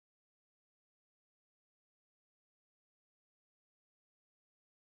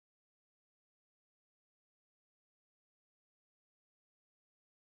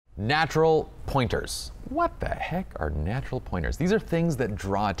Natural pointers. What the heck are natural pointers? These are things that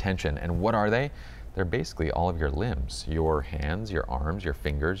draw attention, and what are they? They're basically all of your limbs, your hands, your arms, your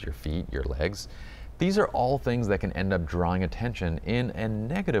fingers, your feet, your legs. These are all things that can end up drawing attention in a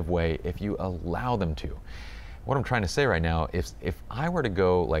negative way if you allow them to. What I'm trying to say right now is if I were to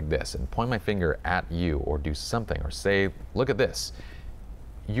go like this and point my finger at you or do something or say, look at this,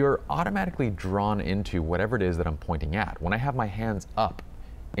 you're automatically drawn into whatever it is that I'm pointing at. When I have my hands up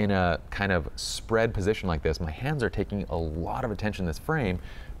in a kind of spread position like this, my hands are taking a lot of attention in this frame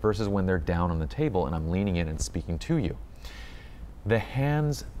versus when they're down on the table and I'm leaning in and speaking to you. The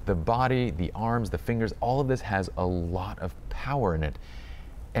hands, the body, the arms, the fingers, all of this has a lot of power in it.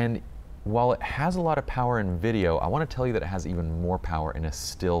 And while it has a lot of power in video, I want to tell you that it has even more power in a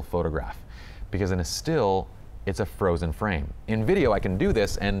still photograph. Because in a still, it's a frozen frame. In video, I can do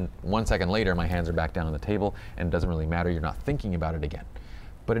this and 1 second later, my hands are back down on the table and it doesn't really matter, you're not thinking about it again.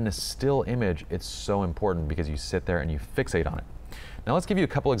 But in a still image, it's so important because you sit there and you fixate on it. Now let's give you a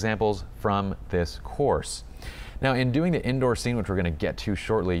couple examples from this course. Now in doing the indoor scene, which we're going to get to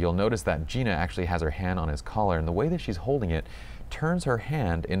shortly, you'll notice that Gina actually has her hand on his collar, and the way that she's holding it turns her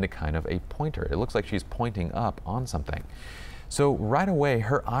hand into kind of a pointer. It looks like she's pointing up on something. So right away,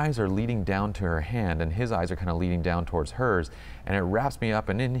 her eyes are leading down to her hand and his eyes are kind of leading down towards hers, and it wraps me up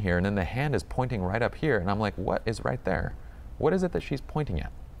and in here, and then the hand is pointing right up here, and I'm like, what is right there? What is it that she's pointing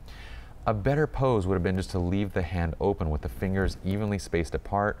at? A better pose would have been just to leave the hand open with the fingers evenly spaced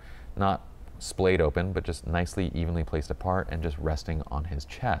apart, not splayed open, but just nicely evenly placed apart and just resting on his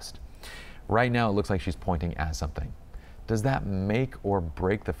chest. Right now, it looks like she's pointing at something. Does that make or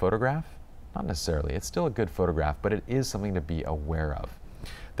break the photograph? Not necessarily. It's still a good photograph, but it is something to be aware of.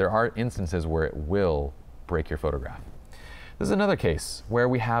 There are instances where it will break your photograph. This is another case where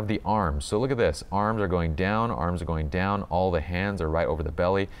we have the arms. So look at this. Arms are going down, all the hands are right over the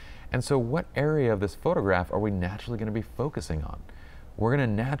belly. And so what area of this photograph are we naturally going to be focusing on? We're going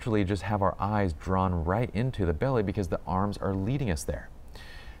to naturally just have our eyes drawn right into the belly because the arms are leading us there.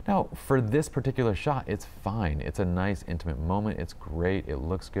 Now, for this particular shot, it's fine. It's a nice intimate moment. It's great. It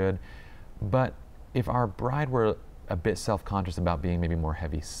looks good. But if our bride were a bit self-conscious about being maybe more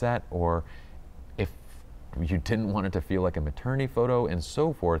heavy set, or if you didn't want it to feel like a maternity photo and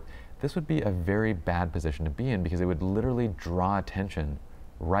so forth, this would be a very bad position to be in because it would literally draw attention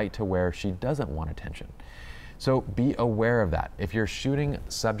right to where she doesn't want attention. So be aware of that. If you're shooting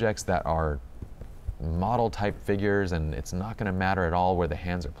subjects that are model type figures and it's not going to matter at all where the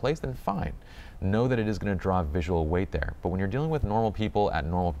hands are placed, then fine. Know that it is going to draw visual weight there. But when you're dealing with normal people at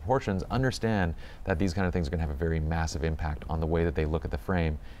normal proportions, understand that these kind of things are going to have a very massive impact on the way that they look at the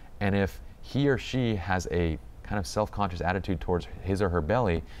frame. And if he or she has a kind of self-conscious attitude towards his or her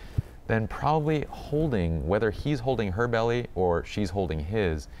belly, then probably holding, whether he's holding her belly or she's holding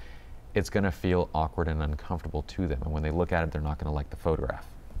his, it's going to feel awkward and uncomfortable to them. And when they look at it, they're not going to like the photograph.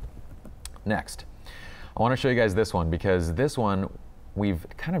 Next, I want to show you guys this one because this one, we've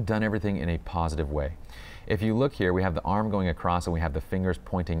kind of done everything in a positive way. If you look here, we have the arm going across and we have the fingers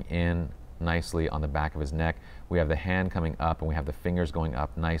pointing in nicely on the back of his neck. We have the hand coming up and we have the fingers going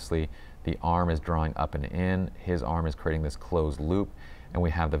up nicely. The arm is drawing up and in. His arm is creating this closed loop. And we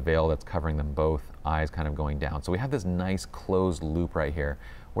have the veil that's covering them both, eyes kind of going down. So we have this nice closed loop right here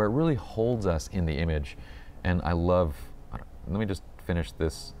where it really holds us in the image. And I love, let me just finish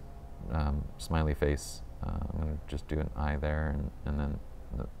this smiley face. I'm going to just do an eye there and then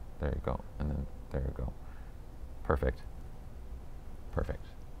there you go. And then there you go. Perfect. Perfect.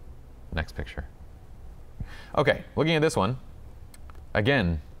 Next picture. Okay, looking at this one,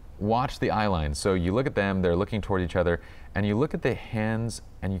 again, watch the eye lines. So you look at them, they're looking toward each other, and you look at the hands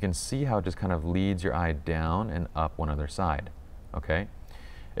and you can see how it just kind of leads your eye down and up one other side, okay?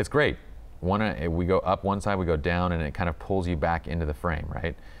 It's great. We go up one side, we go down, and it kind of pulls you back into the frame,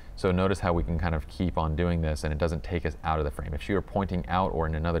 right? So notice how we can kind of keep on doing this and it doesn't take us out of the frame. If she were pointing out or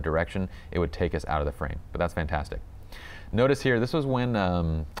in another direction, it would take us out of the frame, but that's fantastic. Notice here, this was when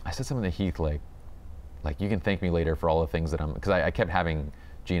I said something to Heath like you can thank me later for all the things that because I kept having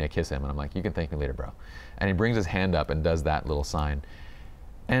Gina kiss him, and I'm like, you can thank me later, bro. And he brings his hand up and does that little sign.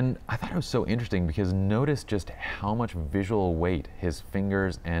 And I thought it was so interesting because notice just how much visual weight his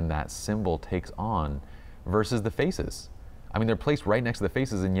fingers and that symbol takes on versus the faces. I mean, they're placed right next to the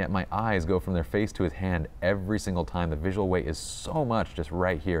faces, and yet my eyes go from their face to his hand every single time. The visual weight is so much just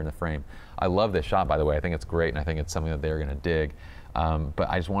right here in the frame. I love this shot, by the way. I think it's great, and I think it's something that they're going to dig. But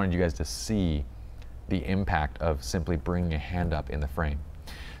I just wanted you guys to see the impact of simply bringing a hand up in the frame.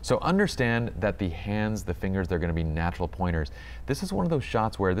 So understand that the hands, the fingers, they're gonna be natural pointers. This is one of those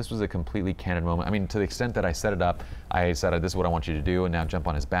shots where this was a completely candid moment. I mean, to the extent that I set it up, I said, this is what I want you to do, and now jump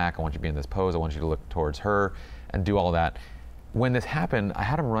on his back, I want you to be in this pose, I want you to look towards her, and do all that. When this happened, I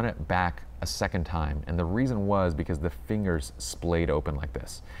had him run it back a second time, and the reason was because the fingers splayed open like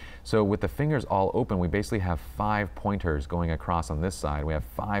this. So with the fingers all open, we basically have 5 pointers going across on this side, we have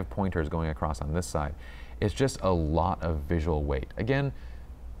 5 pointers going across on this side. It's just a lot of visual weight. Again,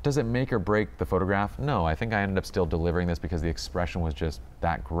 does it make or break the photograph? No, I think I ended up still delivering this because the expression was just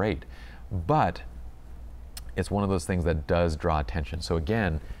that great. But it's one of those things that does draw attention. So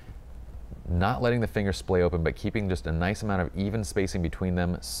again, not letting the fingers splay open, but keeping just a nice amount of even spacing between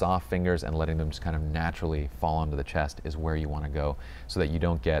them, soft fingers, and letting them just kind of naturally fall onto the chest is where you want to go, so that you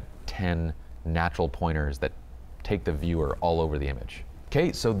don't get 10 natural pointers that take the viewer all over the image.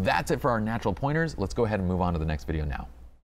 Okay, so that's it for our natural pointers. Let's go ahead and move on to the next video now.